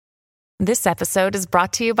This episode is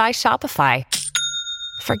brought to you by Shopify.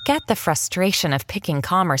 Forget the frustration of picking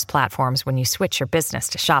commerce platforms when you switch your business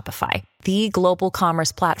to Shopify, the global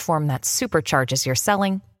commerce platform that supercharges your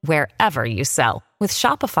selling wherever you sell. With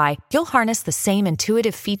Shopify, you'll harness the same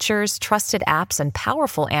intuitive features, trusted apps, and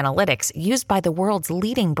powerful analytics used by the world's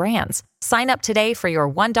leading brands. Sign up today for your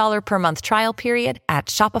 $1 per month trial period at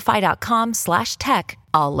shopify.com/tech,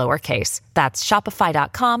 all lowercase. That's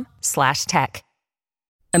shopify.com/tech.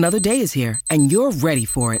 Another day is here, and you're ready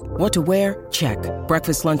for it. What to wear? Check.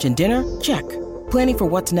 Breakfast, lunch, and dinner? Check. Planning for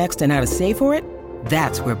what's next and how to save for it?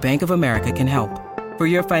 That's where Bank of America can help. For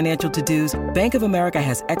your financial to-dos, Bank of America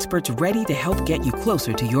has experts ready to help get you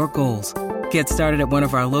closer to your goals. Get started at one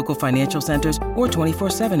of our local financial centers or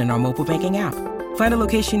 24/7 in our mobile banking app. Find a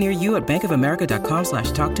location near you at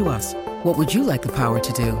bankofamerica.com/talktous. What would you like the power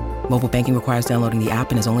to do? Mobile banking requires downloading the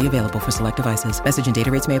app and is only available for select devices. Message and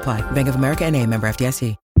data rates may apply. Bank of America N.A., member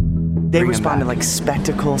FDIC. They respond to like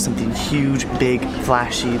spectacle, something huge, big,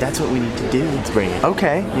 flashy. That's what we need to do. Let's bring it.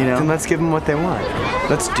 Okay, Then let's give them what they want.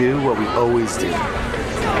 Let's do what we always do.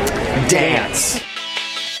 Dance!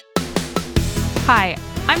 Hi,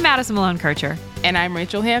 I'm Madison Malone Kircher. And I'm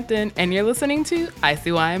Rachel Hampton, and you're listening to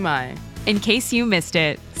ICYMI. In case you missed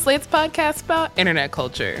it, Slate's podcast about internet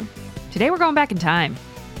culture. Today we're going back in time.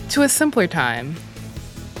 To a simpler time.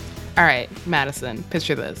 All right, Madison,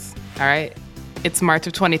 picture this. All right? It's March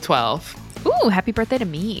of 2012. Ooh, happy birthday to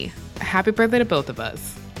me. Happy birthday to both of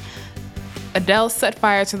us. Adele set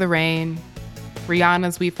fire to the rain.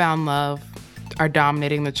 Rihanna's We Found Love are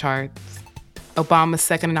dominating the charts. Obama's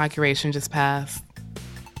second inauguration just passed.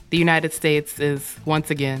 The United States is,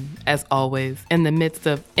 once again, as always, in the midst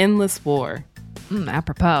of endless war.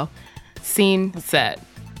 Apropos. Scene set.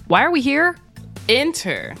 Why are we here?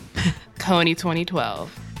 Enter Kony 2012.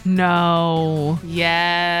 No.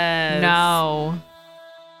 Yes. No.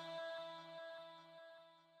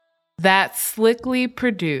 That slickly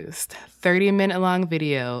produced 30-minute long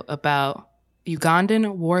video about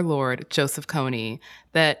Ugandan warlord Joseph Kony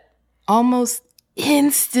that almost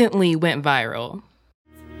instantly went viral.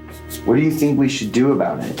 What do you think we should do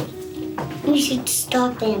about it? We should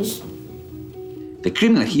stop him. The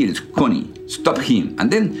criminal here is Kony. Stop him, and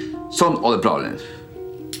then solve all the problems.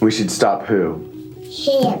 We should stop who?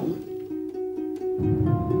 Him.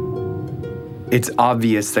 It's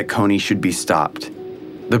obvious that Kony should be stopped.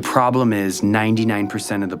 The problem is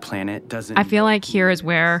 99% of the planet doesn't... I feel like here is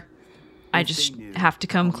where I just have to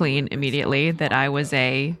come clean immediately that I was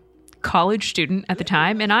a college student at the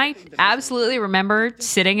time, and I absolutely remember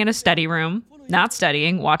sitting in a study room, not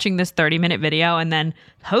studying, watching this 30-minute video, and then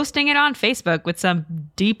posting it on Facebook with some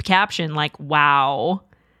deep caption like, wow,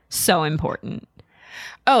 so important.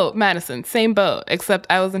 Oh, Madison, same boat, except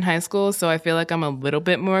I was in high school, so I feel like I'm a little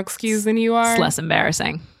bit more excused than you are. It's less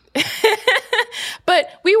embarrassing. But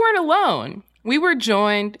we weren't alone. We were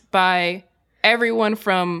joined by everyone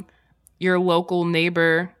from your local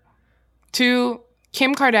neighbor to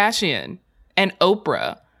Kim Kardashian and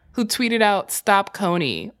Oprah, who tweeted out Stop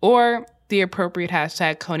Kony or the appropriate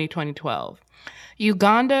hashtag Kony2012.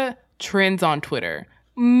 Uganda trends on Twitter.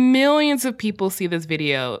 Millions of people see this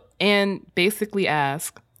video and basically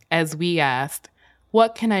ask, as we asked,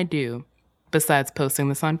 what can I do besides posting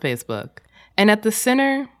this on Facebook? And at the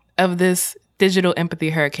center of this digital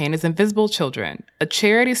empathy hurricane is Invisible Children, a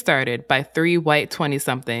charity started by 3 white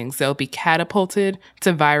 20-somethings that'll be catapulted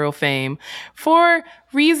to viral fame for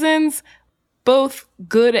reasons both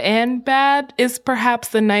good and bad is perhaps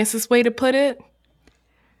the nicest way to put it.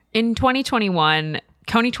 In 2021,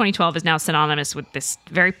 Kony 2012 is now synonymous with this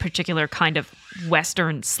very particular kind of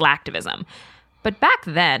Western slacktivism. But back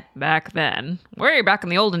then, way back in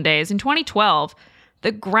the olden days, in 2012,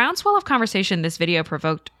 the groundswell of conversation this video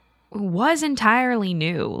provoked was entirely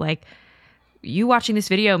new. Like, you watching this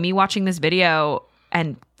video, me watching this video,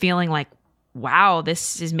 and feeling like, wow,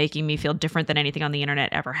 this is making me feel different than anything on the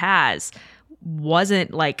internet ever has,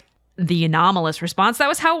 wasn't like the anomalous response. That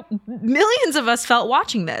was how millions of us felt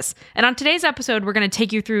watching this. And on today's episode, we're going to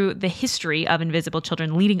take you through the history of Invisible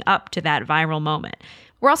Children leading up to that viral moment.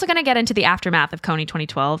 We're also going to get into the aftermath of Kony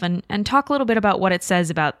 2012 and talk a little bit about what it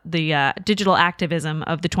says about the digital activism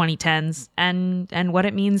of the 2010s and what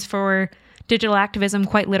it means for digital activism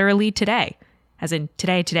quite literally today. As in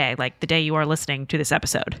today, like the day you are listening to this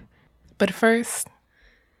episode. But first,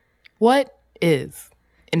 what is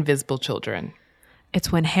Invisible Children?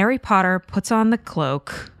 It's when Harry Potter puts on the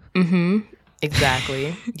cloak. Mm-hmm.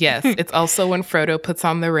 Exactly. Yes. It's also when Frodo puts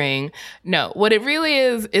on the ring. No, what it really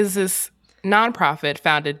is this nonprofit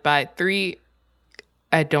founded by 3,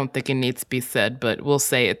 I don't think it needs to be said, but we'll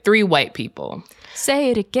say it, 3 white people.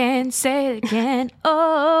 Say it again,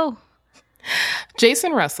 oh.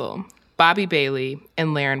 Jason Russell, Bobby Bailey,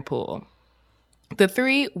 and Laren Poole. The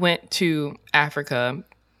three went to Africa.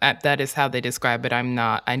 That is how they describe it.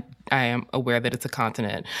 I am aware that it's a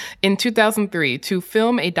continent. In 2003, to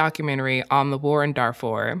film a documentary on the war in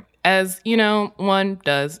Darfur. As, you know, one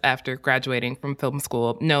does after graduating from film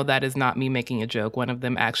school. No, that is not me making a joke. One of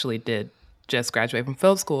them actually did just graduate from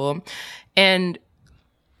film school. And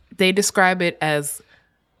they describe it as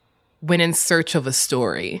when in search of a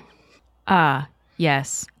story.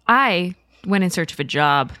 Yes. I went in search of a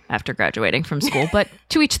job after graduating from school, but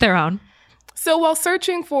to each their own. So while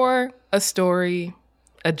searching for a story,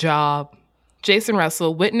 a job, Jason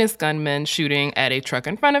Russell witnessed gunmen shooting at a truck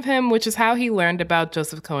in front of him, which is how he learned about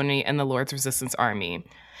Joseph Kony and the Lord's Resistance Army.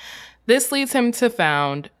 This leads him to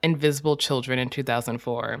found Invisible Children in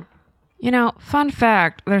 2004. You know, fun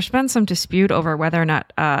fact, there's been some dispute over whether or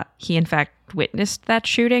not he in fact witnessed that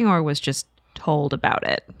shooting or was just told about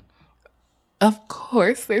it. Of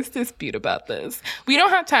course, there's dispute about this. We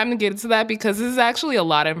don't have time to get into that because this is actually a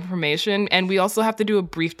lot of information, and we also have to do a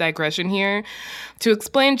brief digression here to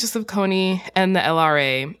explain Joseph Kony and the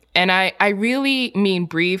LRA. And I really mean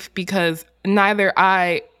brief because neither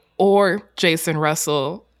I or Jason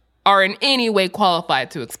Russell are in any way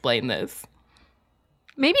qualified to explain this.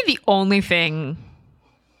 Maybe the only thing,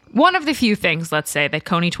 one of the few things, let's say, that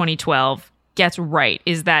Kony 2012 gets right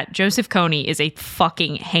is that Joseph Kony is a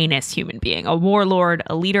fucking heinous human being, a warlord,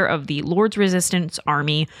 a leader of the Lord's Resistance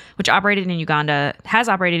Army, which has operated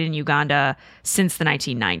in Uganda since the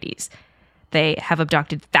 1990s. They have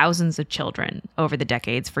abducted thousands of children over the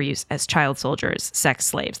decades for use as child soldiers, sex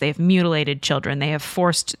slaves. They have mutilated children. They have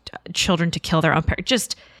forced children to kill their own parents.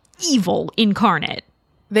 Just evil incarnate.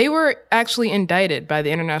 They were actually indicted by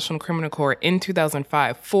the International Criminal Court in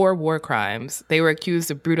 2005 for war crimes. They were accused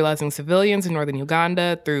of brutalizing civilians in northern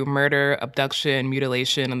Uganda through murder, abduction,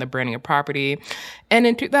 mutilation, and the burning of property. And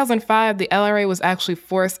in 2005, the LRA was actually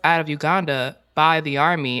forced out of Uganda by the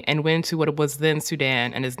army and went to what was then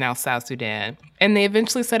Sudan and is now South Sudan. And they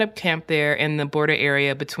eventually set up camp there in the border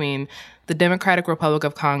area between the Democratic Republic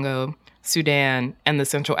of Congo, Sudan, and the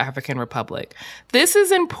Central African Republic. This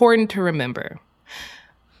is important to remember.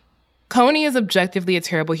 Kony is objectively a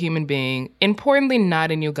terrible human being, importantly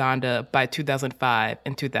not in Uganda by 2005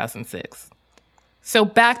 and 2006. So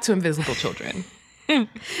back to Invisible Children.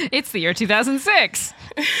 It's the year 2006.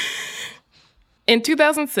 In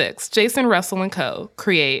 2006, Jason Russell and co.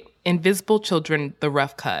 create Invisible Children, The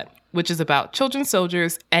Rough Cut, which is about children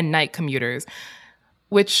soldiers and night commuters,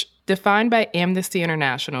 which, defined by Amnesty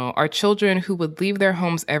International, are children who would leave their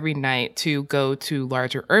homes every night to go to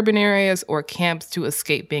larger urban areas or camps to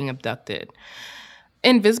escape being abducted.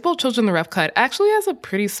 Invisible Children, The Rough Cut actually has a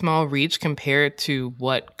pretty small reach compared to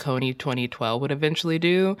what Kony 2012 would eventually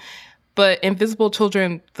do. But Invisible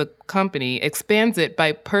Children, the company, expands it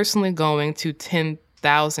by personally going to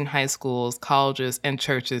 10,000 high schools, colleges, and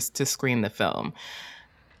churches to screen the film.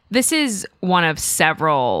 This is one of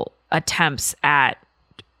several attempts at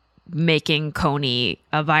making Kony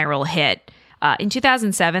a viral hit. In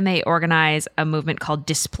 2007, they organized a movement called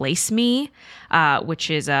Displace Me, which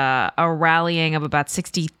is a rallying of about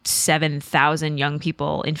 67,000 young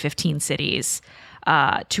people in 15 cities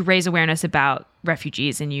to raise awareness about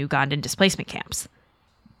refugees in Ugandan displacement camps.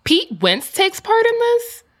 Pete Wentz takes part in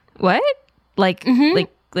this? What? Like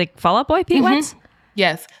Fall Out Boy Pete Wentz?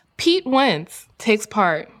 Yes. Pete Wentz takes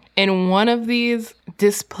part in one of these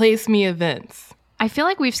Displace Me events. I feel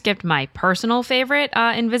like we've skipped my personal favorite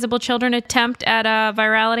Invisible Children attempt at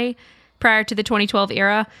virality prior to the 2012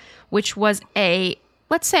 era, which was a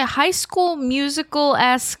High School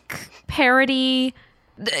Musical-esque parody,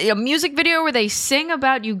 a music video where they sing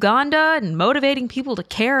about Uganda and motivating people to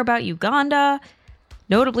care about Uganda,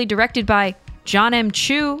 notably directed by John M.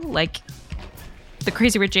 Chu, like the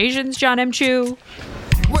Crazy Rich Asians John M. Chu.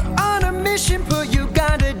 We're on a mission, put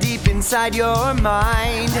Uganda deep inside your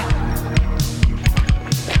mind.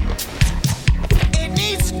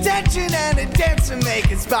 Attention and a dance to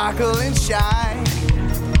make it sparkle and shine.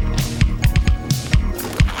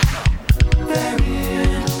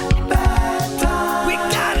 We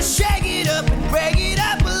gotta shake it up and break it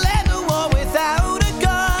up. We'll end the war without a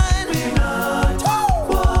gun. We're not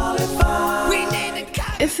qualified. We need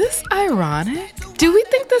to. Is this ironic? Do we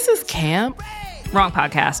think this is camp? Wrong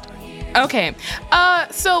podcast. Okay,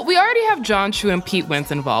 so we already have John Chu and Pete Wentz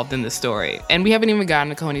involved in this story, and we haven't even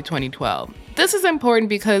gotten to Kony 2012. This is important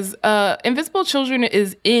because Invisible Children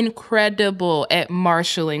is incredible at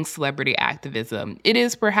marshaling celebrity activism. It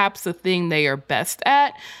is perhaps the thing they are best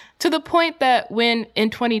at, to the point that when, in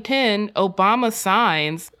 2010, Obama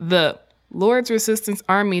signs the Lord's Resistance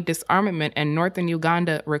Army Disarmament and Northern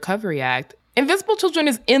Uganda Recovery Act, Invisible Children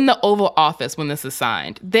is in the Oval Office when this is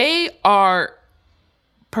signed. They are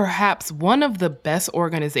perhaps one of the best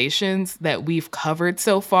organizations that we've covered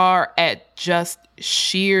so far at just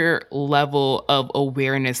sheer level of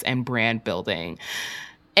awareness and brand building.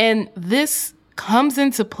 And this comes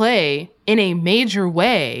into play in a major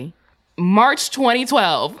way March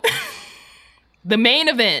 2012, the main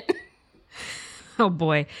event. Oh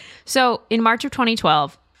boy. So in March of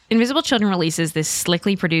 2012, Invisible Children releases this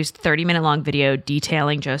slickly produced 30-minute long video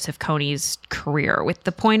detailing Joseph Kony's career with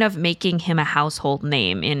the point of making him a household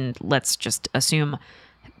name in, let's just assume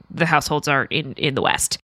the households are in the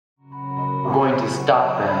West. We're going to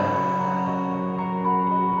stop them.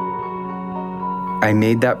 I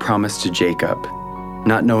made that promise to Jacob,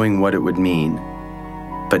 not knowing what it would mean.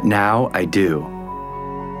 But now I do.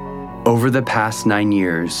 Over the past 9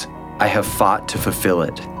 years, I have fought to fulfill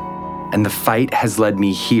it. And the fight has led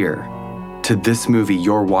me here, to this movie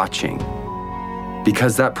you're watching.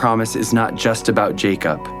 Because that promise is not just about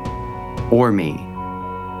Jacob or me.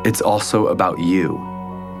 It's also about you.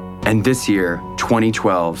 And this year,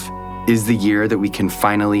 2012, is the year that we can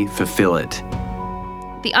finally fulfill it.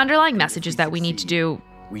 The underlying message is that we need to do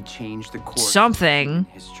something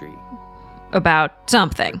about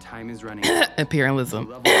something. Time is running.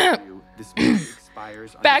 Imperialism.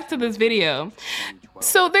 Back to this video.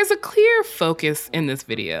 So there's a clear focus in this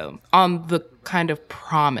video on the kind of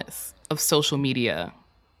promise of social media.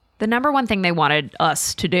 The number one thing they wanted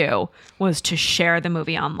us to do was to share the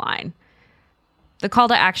movie online. The call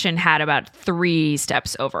to action had about 3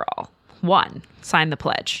 steps overall. 1, sign the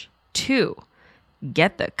pledge. 2,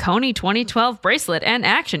 get the Kony 2012 bracelet and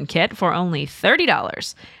action kit for only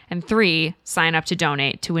 $30. And 3, sign up to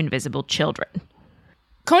donate to Invisible Children.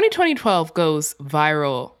 Kony 2012 goes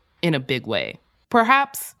viral in a big way.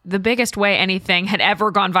 Perhaps the biggest way anything had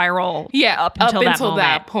ever gone viral up until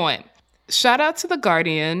that point. Shout out to The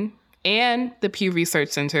Guardian and the Pew Research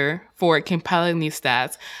Center for compiling these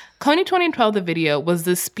stats. Kony 2012, the video, was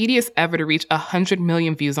the speediest ever to reach 100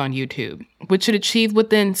 million views on YouTube, which it achieved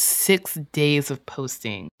within 6 days of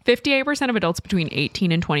posting. 58% of adults between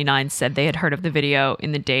 18 and 29 said they had heard of the video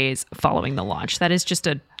in the days following the launch. That is just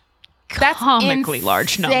a comically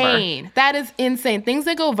large number. That is insane. Things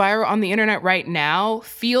that go viral on the internet right now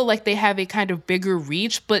feel like they have a kind of bigger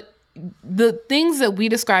reach, but the things that we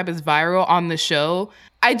describe as viral on the show,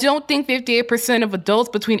 I don't think 58% of adults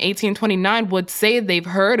between 18 and 29 would say they've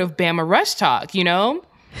heard of Bama Rush Talk, you know?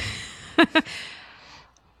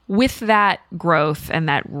 With that growth and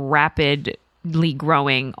that rapidly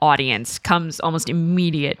growing audience comes almost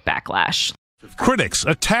immediate backlash. Critics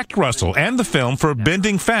attacked Russell and the film for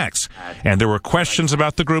bending facts, and there were questions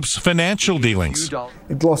about the group's financial dealings.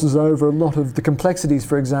 It glosses over a lot of the complexities,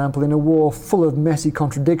 for example, in a war full of messy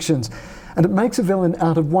contradictions, and it makes a villain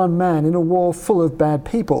out of one man in a war full of bad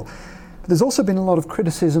people. But there's also been a lot of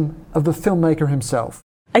criticism of the filmmaker himself.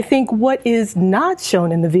 I think what is not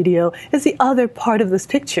shown in the video is the other part of this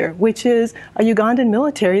picture, which is a Ugandan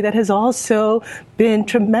military that has also been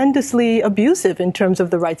tremendously abusive in terms of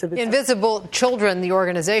the rights of its Invisible Children, the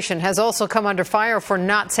organization, has also come under fire for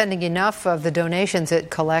not sending enough of the donations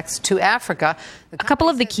it collects to Africa. A couple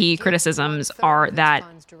of the key criticisms are that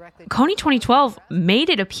Kony 2012 made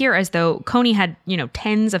it appear as though Kony had,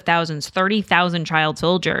 tens of thousands, 30,000 child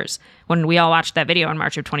soldiers when we all watched that video in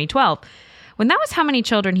March of 2012. When that was how many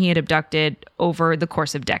children he had abducted over the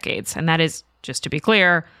course of decades. And that is, just to be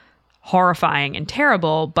clear, horrifying and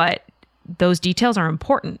terrible, but those details are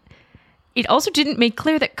important. It also didn't make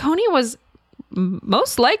clear that Kony was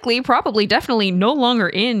most likely, probably, definitely no longer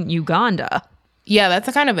in Uganda. Yeah, that's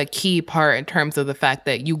a kind of a key part in terms of the fact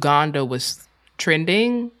that Uganda was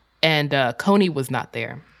trending and Kony was not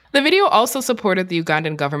there. The video also supported the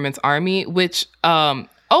Ugandan government's army, which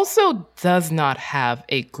also does not have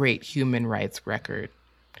a great human rights record.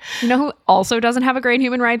 You know who also doesn't have a great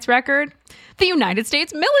human rights record? The United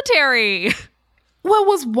States military. What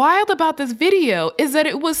was wild about this video is that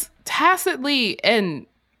it was tacitly and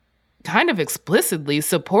kind of explicitly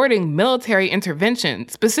supporting military intervention,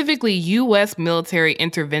 specifically U.S. military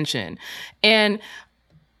intervention. And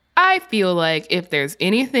I feel like if there's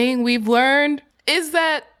anything we've learned is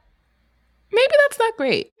that maybe that's not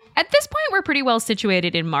great. At this point, we're pretty well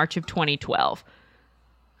situated in March of 2012.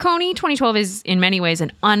 Kony 2012 is in many ways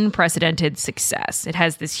an unprecedented success. It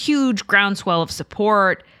has this huge groundswell of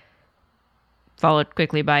support, followed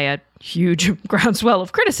quickly by a huge groundswell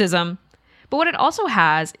of criticism. But what it also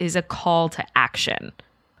has is a call to action.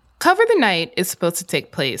 Cover the Night is supposed to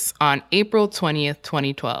take place on April 20th,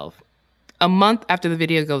 2012, a month after the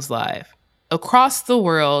video goes live. Across the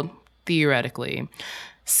world, theoretically,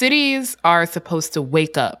 Cities are supposed to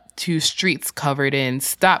wake up to streets covered in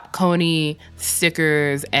Stop Kony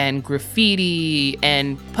stickers and graffiti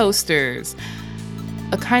and posters,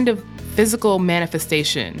 a kind of physical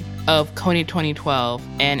manifestation of Kony 2012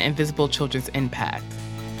 and Invisible Children's impact.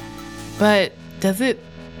 But does it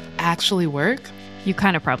actually work? You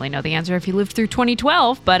kind of probably know the answer if you lived through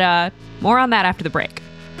 2012, but more on that after the break.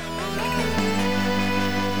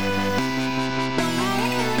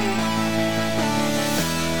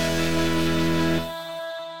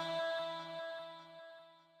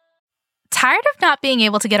 Tired of not being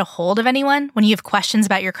able to get a hold of anyone when you have questions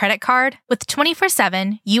about your credit card? With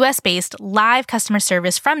 24/7 US-based live customer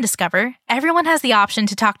service from Discover, everyone has the option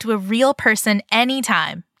to talk to a real person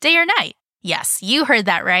anytime, day or night. Yes, you heard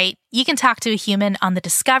that right. You can talk to a human on the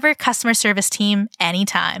Discover customer service team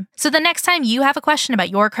anytime. So the next time you have a question about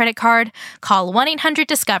your credit card, call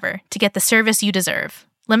 1-800-DISCOVER to get the service you deserve.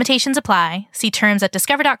 Limitations apply. See terms at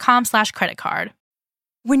discover.com/creditcard.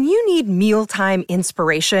 When you need mealtime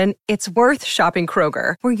inspiration, it's worth shopping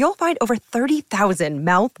Kroger, where you'll find over 30,000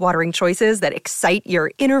 mouth-watering choices that excite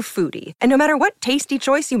your inner foodie. And no matter what tasty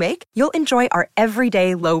choice you make, you'll enjoy our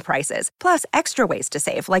everyday low prices, plus extra ways to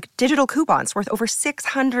save, like digital coupons worth over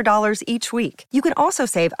 $600 each week. You can also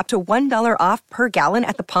save up to $1 off per gallon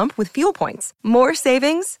at the pump with fuel points. More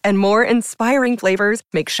savings and more inspiring flavors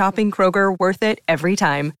make shopping Kroger worth it every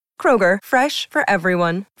time. Kroger, fresh for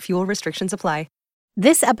everyone. Fuel restrictions apply.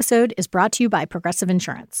 This episode is brought to you by Progressive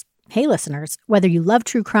Insurance. Hey, listeners, whether you love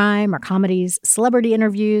true crime or comedies, celebrity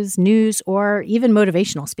interviews, news, or even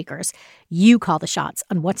motivational speakers, you call the shots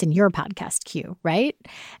on what's in your podcast queue, right?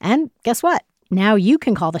 And guess what? Now you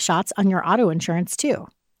can call the shots on your auto insurance, too.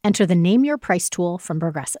 Enter the Name Your Price tool from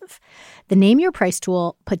Progressive. The Name Your Price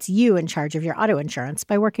tool puts you in charge of your auto insurance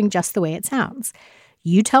by working just the way it sounds.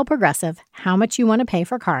 You tell Progressive how much you want to pay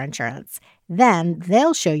for car insurance. Then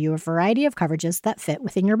they'll show you a variety of coverages that fit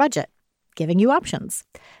within your budget, giving you options.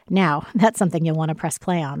 Now, that's something you'll want to press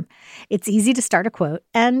play on. It's easy to start a quote,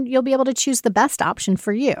 and you'll be able to choose the best option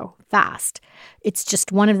for you fast. It's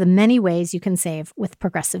just one of the many ways you can save with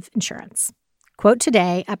Progressive Insurance. Quote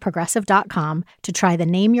today at Progressive.com to try the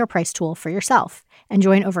Name Your Price tool for yourself and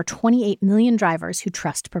join over 28 million drivers who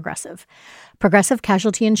trust Progressive. Progressive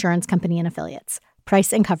Casualty Insurance Company and Affiliates.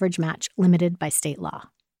 Price and coverage match limited by state law.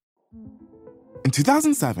 In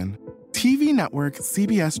 2007, TV network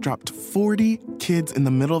CBS dropped 40 kids in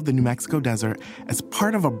the middle of the New Mexico desert as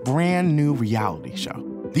part of a brand new reality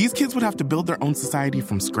show. These kids would have to build their own society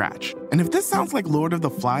from scratch. And if this sounds like Lord of the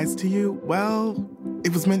Flies to you, well,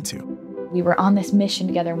 it was meant to. We were on this mission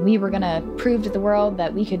together, and we were going to prove to the world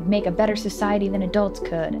that we could make a better society than adults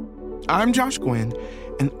could. I'm Josh Gwynn,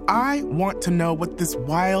 and I want to know what this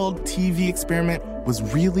wild TV experiment was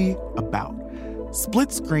really about.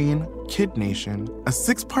 Split Screen, Kid Nation, a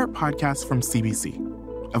 6-part podcast from CBC.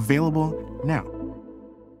 Available now.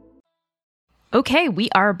 Okay, we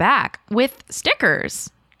are back with stickers.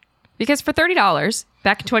 Because for $30,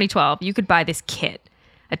 back in 2012, you could buy this kit.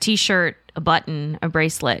 A t-shirt, a button, a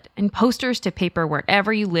bracelet, and posters to paper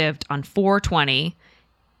wherever you lived on 420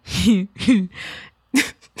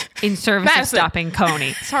 in service of stopping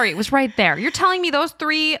Kony. Sorry, it was right there. You're telling me those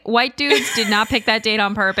 3 white dudes did not pick that date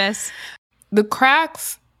on purpose? The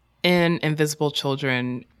cracks in Invisible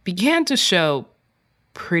Children began to show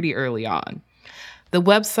pretty early on. The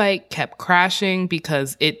website kept crashing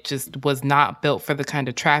because it just was not built for the kind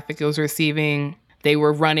of traffic it was receiving. They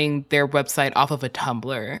were running their website off of a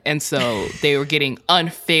Tumblr, and so they were getting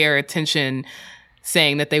unfair attention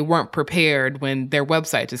saying that they weren't prepared when their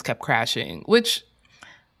website just kept crashing, which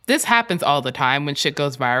this happens all the time when shit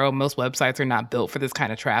goes viral. Most websites are not built for this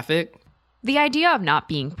kind of traffic. The idea of not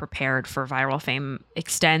being prepared for viral fame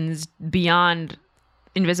extends beyond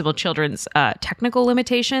Invisible Children's technical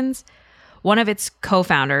limitations. One of its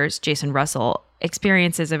co-founders, Jason Russell,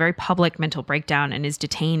 experiences a very public mental breakdown and is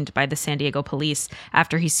detained by the San Diego police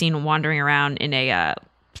after he's seen wandering around in a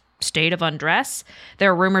state of undress. There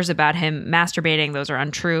are rumors about him masturbating. Those are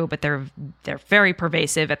untrue, but they're very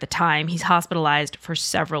pervasive at the time. He's hospitalized for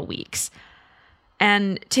several weeks.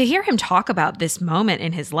 And to hear him talk about this moment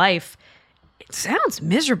in his life, it sounds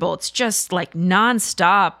miserable. It's just like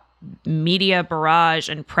nonstop media barrage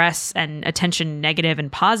and press and attention, negative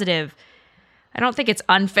and positive. I don't think it's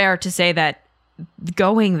unfair to say that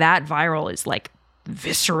going that viral is like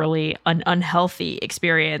viscerally an unhealthy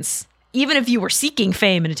experience, even if you were seeking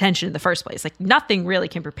fame and attention in the first place. Like nothing really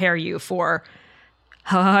can prepare you for,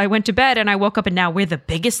 I went to bed and I woke up and now we're the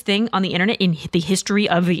biggest thing on the internet in the history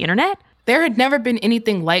of the internet. There had never been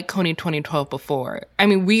anything like Kony 2012 before. I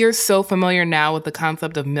mean, we are so familiar now with the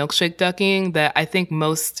concept of milkshake ducking that I think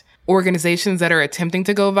most organizations that are attempting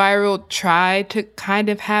to go viral try to kind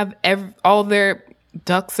of have all their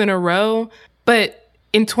ducks in a row. But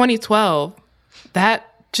in 2012, that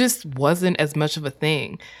just wasn't as much of a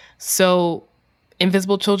thing. So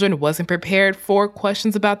Invisible Children wasn't prepared for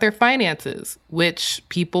questions about their finances, which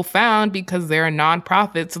people found because they're a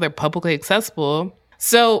nonprofit, so they're publicly accessible.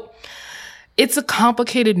 So it's a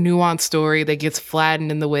complicated, nuanced story that gets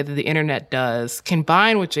flattened in the way that the internet does,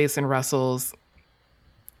 combined with Jason Russell's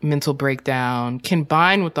mental breakdown,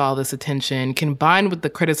 combined with all this attention, combined with the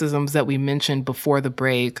criticisms that we mentioned before the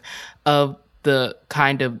break of the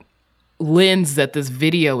kind of lens that this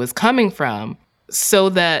video is coming from, so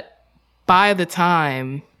that by the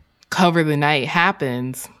time Cover the Night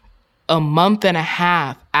happens, a month and a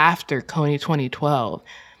half after Kony 2012,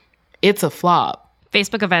 it's a flop.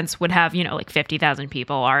 Facebook events would have, like 50,000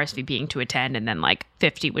 people RSVPing to attend, and then like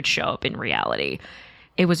 50 would show up in reality.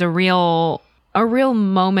 It was a real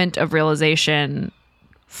moment of realization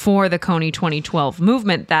for the Kony 2012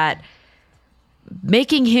 movement that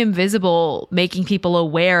making him visible, making people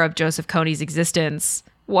aware of Joseph Kony's existence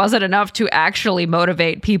wasn't enough to actually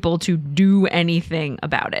motivate people to do anything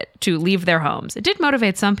about it, to leave their homes. It did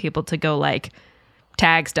motivate some people to go like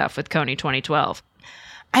tag stuff with Kony 2012.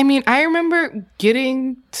 I mean, I remember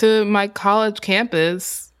getting to my college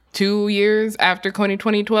campus 2 years after Kony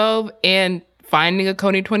 2012 and finding a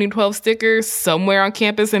Kony 2012 sticker somewhere on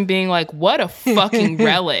campus and being like, what a fucking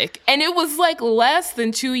relic. And it was like less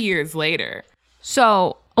than 2 years later.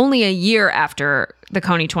 So only a year after the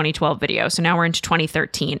Kony 2012 video, so now we're into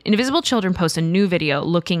 2013, Invisible Children posts a new video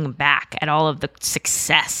looking back at all of the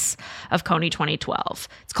success of Kony 2012.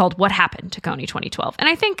 It's called What Happened to Kony 2012. And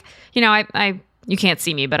I think, you can't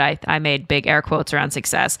see me, but I made big air quotes around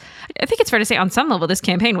success. I think it's fair to say on some level, this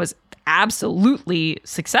campaign was absolutely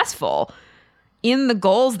successful in the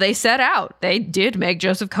goals they set out. They did make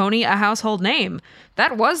Joseph Kony a household name.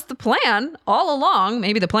 That was the plan all along.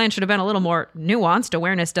 Maybe the plan should have been a little more nuanced.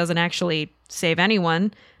 Awareness doesn't actually save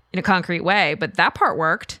anyone in a concrete way, but that part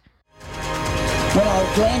worked. When our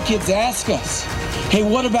grandkids ask us, hey,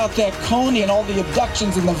 what about that Kony and all the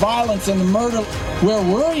abductions and the violence and the murder? Where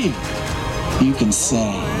were you? You can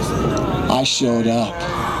say, I showed up.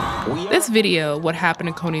 This video, What Happened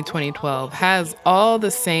to Kony 2012, has all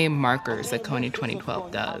the same markers that Kony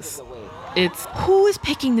 2012 does. It's who is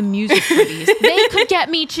picking the music for these? They could get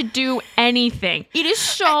me to do anything. It is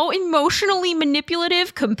so emotionally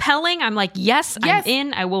manipulative, compelling. I'm like, yes, I'm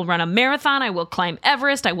in. I will run a marathon. I will climb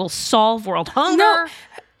Everest. I will solve world hunger. No,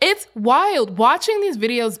 it's wild. Watching these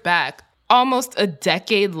videos back almost a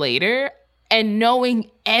decade later and knowing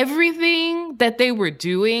everything that they were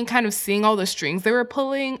doing, kind of seeing all the strings they were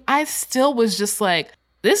pulling, I still was just like,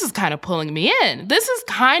 this is kind of pulling me in. This is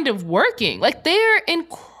kind of working. Like, they're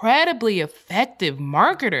incredibly effective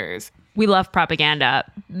marketers. We love propaganda.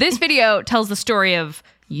 This video tells the story of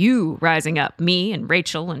you rising up, me and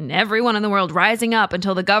Rachel and everyone in the world rising up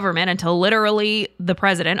until the government, until literally the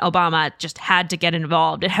president, Obama, just had to get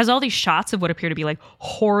involved. It has all these shots of what appear to be like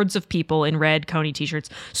hordes of people in red Kony t-shirts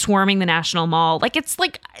swarming the National Mall. Like, it's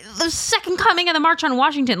like the second coming of the March on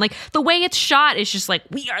Washington. Like, the way it's shot is just like,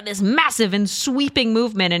 we are this massive and sweeping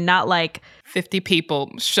movement, and not like 50 people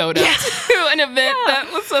showed up to an event that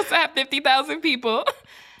was supposed to have 50,000 people.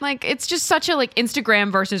 Like, it's just such a like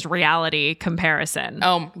Instagram versus reality comparison.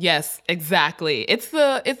 Oh, yes, exactly. It's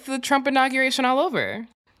the Trump inauguration all over.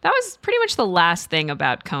 That was pretty much the last thing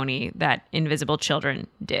about Kony that Invisible Children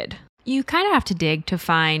did. You kind of have to dig to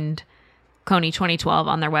find Kony 2012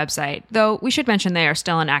 on their website, though we should mention they are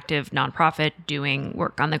still an active nonprofit doing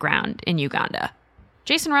work on the ground in Uganda.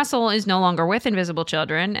 Jason Russell is no longer with Invisible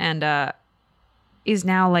Children and is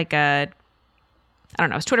now like a, I don't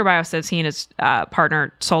know, his Twitter bio says he and his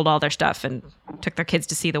partner sold all their stuff and took their kids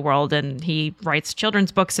to see the world, and he writes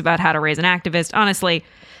children's books about how to raise an activist. Honestly,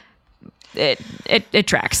 it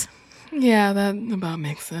tracks. Yeah, that about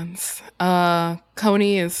makes sense.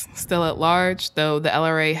 Kony is still at large, though the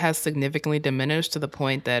LRA has significantly diminished to the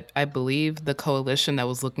point that I believe the coalition that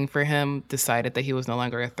was looking for him decided that he was no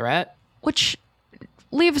longer a threat. Which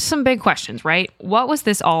leaves some big questions, right? What was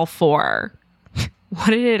this all for?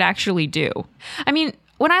 What did it actually do? I mean,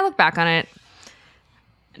 when I look back on it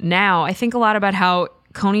now, I think a lot about how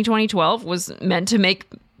Kony 2012 was meant to make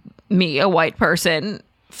me, a white person,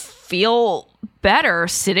 feel better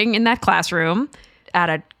sitting in that classroom at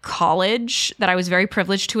a college that I was very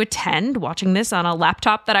privileged to attend, watching this on a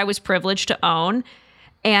laptop that I was privileged to own,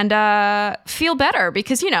 and feel better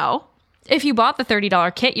because, if you bought the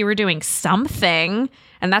 $30 kit, you were doing something,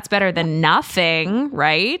 and that's better than nothing,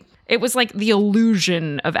 right? It was like the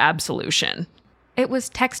illusion of absolution. it was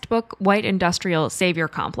textbook white industrial savior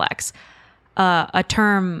complex, a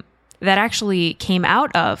term that actually came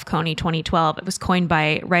out of Kony 2012. It was coined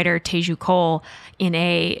by writer Teju Cole in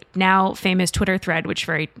a now famous Twitter thread, which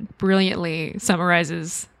very brilliantly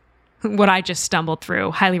summarizes what I just stumbled through.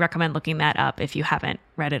 Highly recommend looking that up if you haven't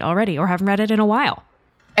read it already or haven't read it in a while.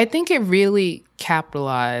 I think it really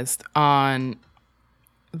capitalized on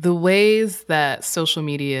the ways that social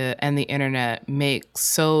media and the internet make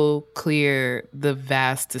so clear the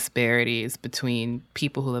vast disparities between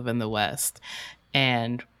people who live in the West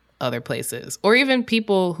and other places, or even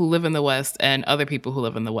people who live in the West and other people who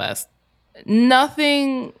live in the West.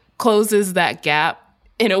 Nothing closes that gap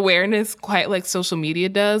in awareness quite like social media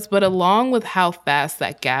does, but along with how fast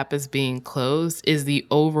that gap is being closed is the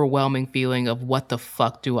overwhelming feeling of what the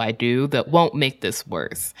fuck do I do that won't make this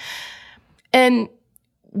worse. And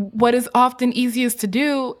what is often easiest to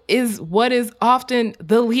do is what is often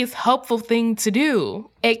the least helpful thing to do,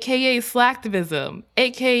 aka slacktivism,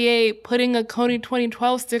 aka putting a Kony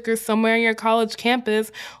 2012 sticker somewhere on your college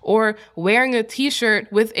campus or wearing a t-shirt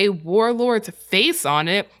with a warlord's face on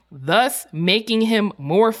it, thus making him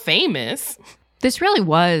more famous. This really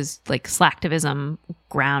was like slacktivism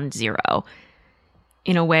ground zero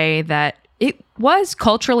in a way that it was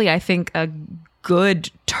culturally, I think, a good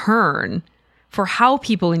turn for how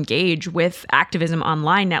people engage with activism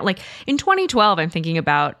online now. Like in 2012, I'm thinking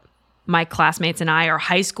about my classmates and I are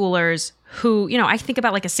high schoolers who, you know, I think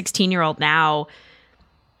about like a 16-year-old now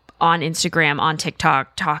on Instagram, on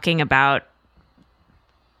TikTok, talking about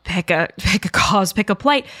pick a cause, pick a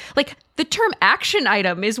plight. Like the term action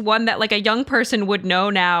item is one that like a young person would know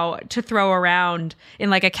now to throw around in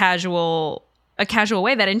like a casual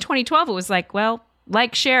way, that in 2012 it was like, well,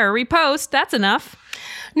 like, share, repost, that's enough.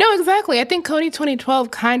 No, exactly. I think Kony 2012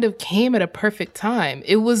 kind of came at a perfect time.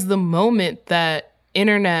 It was the moment that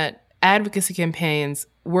internet advocacy campaigns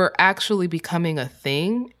were actually becoming a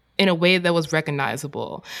thing in a way that was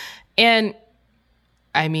recognizable. And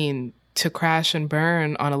I mean, to crash and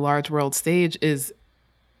burn on a large world stage is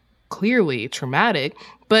clearly traumatic,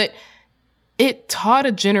 but it taught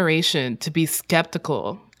a generation to be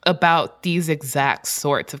skeptical about these exact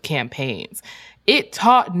sorts of campaigns. It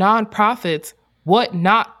taught nonprofits what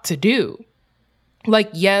not to do. Like,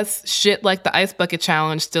 yes, shit like the Ice Bucket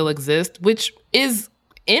Challenge still exists, which is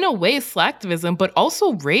in a way slacktivism, but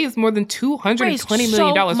also raised more than $220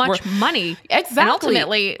 million so much worth. Money. Exactly. And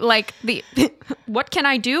ultimately, like, what can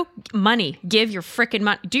I do? Money. Give your frickin'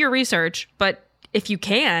 money. Do your research, but if you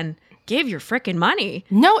can, give your frickin' money.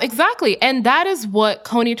 No, exactly. And that is what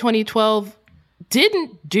Kony 2012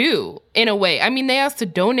 didn't do in a way. I mean, they asked to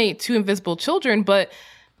donate to Invisible Children, but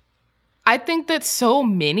I think that so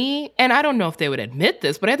many, and I don't know if they would admit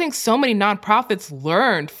this, but I think so many nonprofits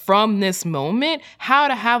learned from this moment how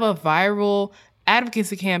to have a viral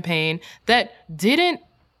advocacy campaign that didn't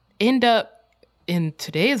end up, in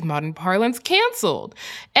today's modern parlance, canceled.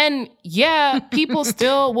 And yeah, people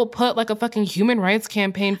still will put like a fucking human rights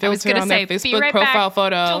campain filter on their Facebook profile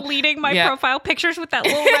photo. Deleting my profile pictures with that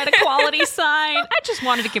little red equality sign. I just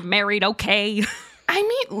wanted to get married, okay? I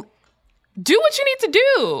mean, do what you need to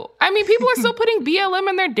do. I mean, people are still putting BLM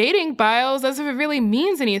in their dating bios as if it really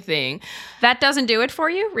means anything. That doesn't do it for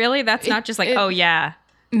you? Really? That's not just like, oh yeah.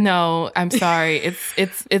 No, I'm sorry.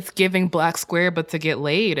 It's giving black square but to get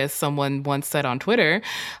laid, as someone once said on Twitter.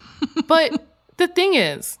 But the thing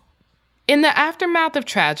is, in the aftermath of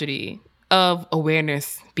tragedy, of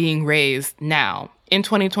awareness being raised now in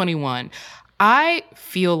 2021, I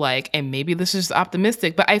feel like, and maybe this is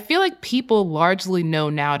optimistic, but I feel like people largely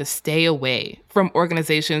know now to stay away from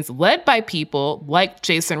organizations led by people like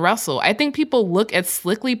Jason Russell. I think people look at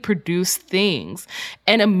slickly produced things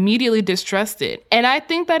and immediately distrust it. And I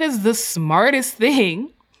think that is the smartest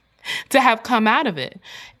thing to have come out of it.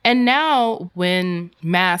 And now when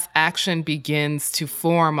mass action begins to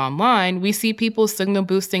form online, we see people signal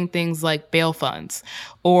boosting things like bail funds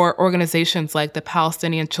or organizations like the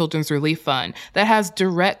Palestinian Children's Relief Fund that has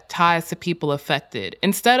direct ties to people affected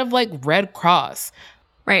instead of like Red Cross.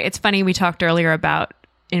 Right. It's funny. We talked earlier about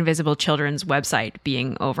Invisible Children's website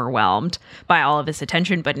being overwhelmed by all of this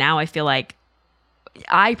attention. But now I feel like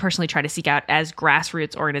I personally try to seek out as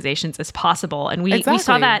grassroots organizations as possible. And we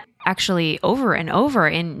saw that actually over and over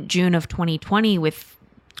in June of 2020 with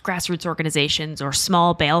grassroots organizations or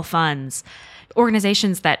small bail funds,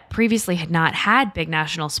 organizations that previously had not had big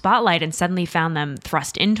national spotlight and suddenly found them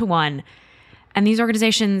thrust into one. And these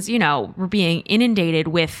organizations, you know, were being inundated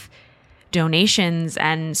with donations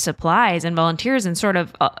and supplies and volunteers, and sort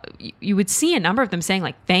of you would see a number of them saying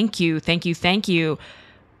like, thank you, thank you, thank you.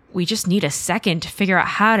 We just need a second to figure out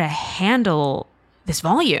how to handle this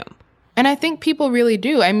volume. And I think people really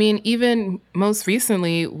do. I mean, even most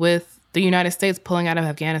recently with the United States pulling out of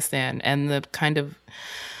Afghanistan and the kind of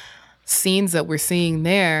scenes that we're seeing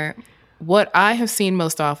there, what I have seen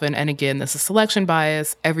most often, and again, this is selection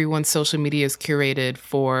bias, everyone's social media is curated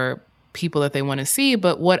for people that they want to see,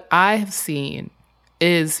 but what I have seen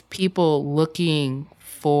is people looking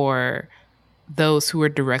for those who are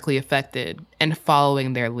directly affected and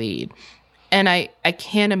following their lead. And I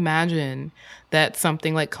can't imagine that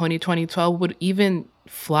something like Kony 2012 would even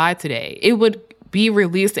fly today. It would be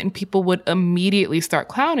released and people would immediately start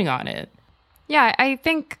clowning on it. Yeah, I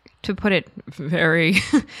think, to put it very,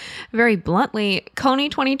 very bluntly, Kony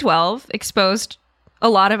 2012 exposed a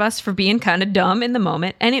lot of us for being kind of dumb in the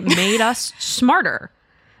moment, and it made us smarter.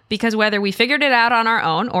 Because whether we figured it out on our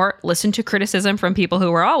own or listened to criticism from people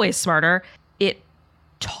who were always smarter, it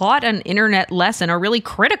taught an internet lesson, a really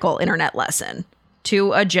critical internet lesson,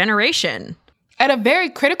 to a generation. At a very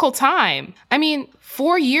critical time. I mean,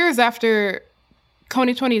 4 years after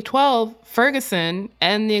Kony 2012, Ferguson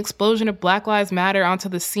and the explosion of Black Lives Matter onto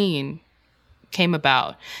the scene came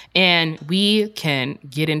about. And we can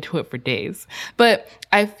get into it for days. But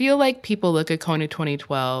I feel like people look at Kony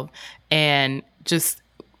 2012 and just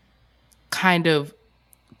kind of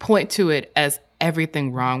point to it as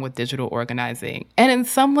everything wrong with digital organizing. And in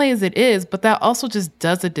some ways it is, but that also just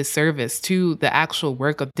does a disservice to the actual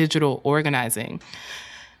work of digital organizing.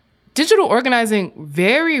 Digital organizing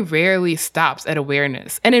very rarely stops at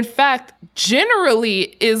awareness. And in fact,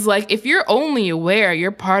 generally is like, if you're only aware, you're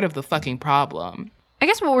part of the fucking problem. I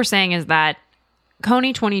guess what we're saying is that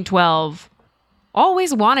Kony 2012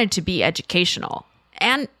 always wanted to be educational.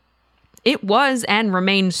 And it was and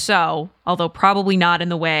remains so, although probably not in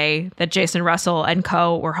the way that Jason Russell and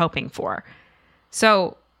co. were hoping for.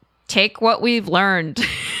 So take what we've learned.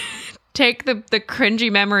 Take the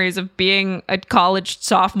cringy memories of being a college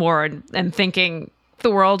sophomore and thinking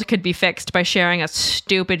the world could be fixed by sharing a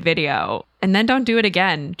stupid video. And then don't do it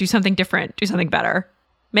again. Do something different. Do something better.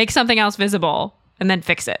 Make something else visible and then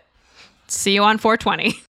fix it. See you on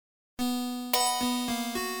 420.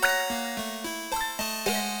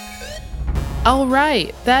 All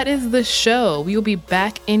right, that is the show. We will be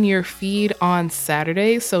back in your feed on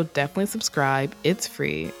Saturday, so definitely subscribe. It's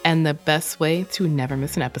free and the best way to never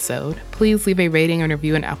miss an episode. Please leave a rating and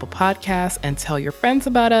review on Apple Podcasts and tell your friends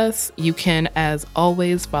about us. You can, as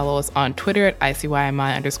always, follow us on Twitter at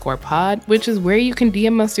ICYMI_pod, which is where you can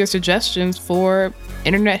DM us your suggestions for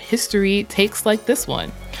internet history takes like this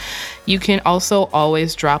one. You can also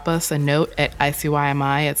always drop us a note at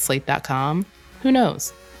ICYMI@slate.com. Who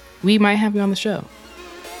knows? We might have you on the show.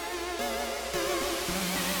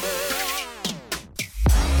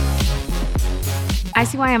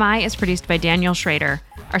 ICYMI is produced by Daniel Schrader.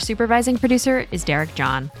 Our supervising producer is Derek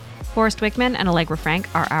John. Forrest Wickman and Allegra Frank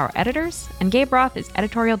are our editors, and Gabe Roth is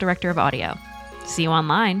editorial director of audio. See you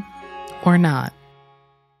online. Or not.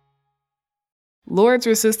 Lord's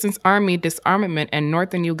Resistance Army Disarmament and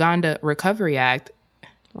Northern Uganda Recovery Act.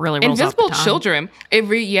 Really rolls Invisible off the tongue. Children.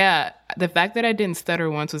 The fact that I didn't stutter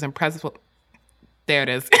once was impressive. There it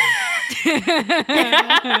is.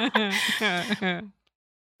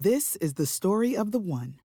 This is the story of the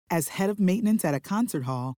one. As head of maintenance at a concert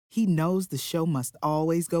hall, he knows the show must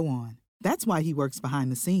always go on. That's why he works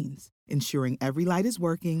behind the scenes, ensuring every light is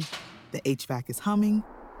working, the HVAC is humming,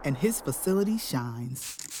 and his facility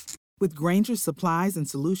shines. With Grainger's supplies and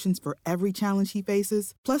solutions for every challenge he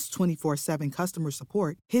faces, plus 24/7 customer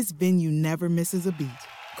support, his venue never misses a beat.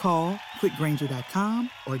 Call quickgrainger.com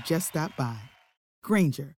or just stop by.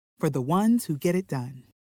 Grainger, for the ones who get it done.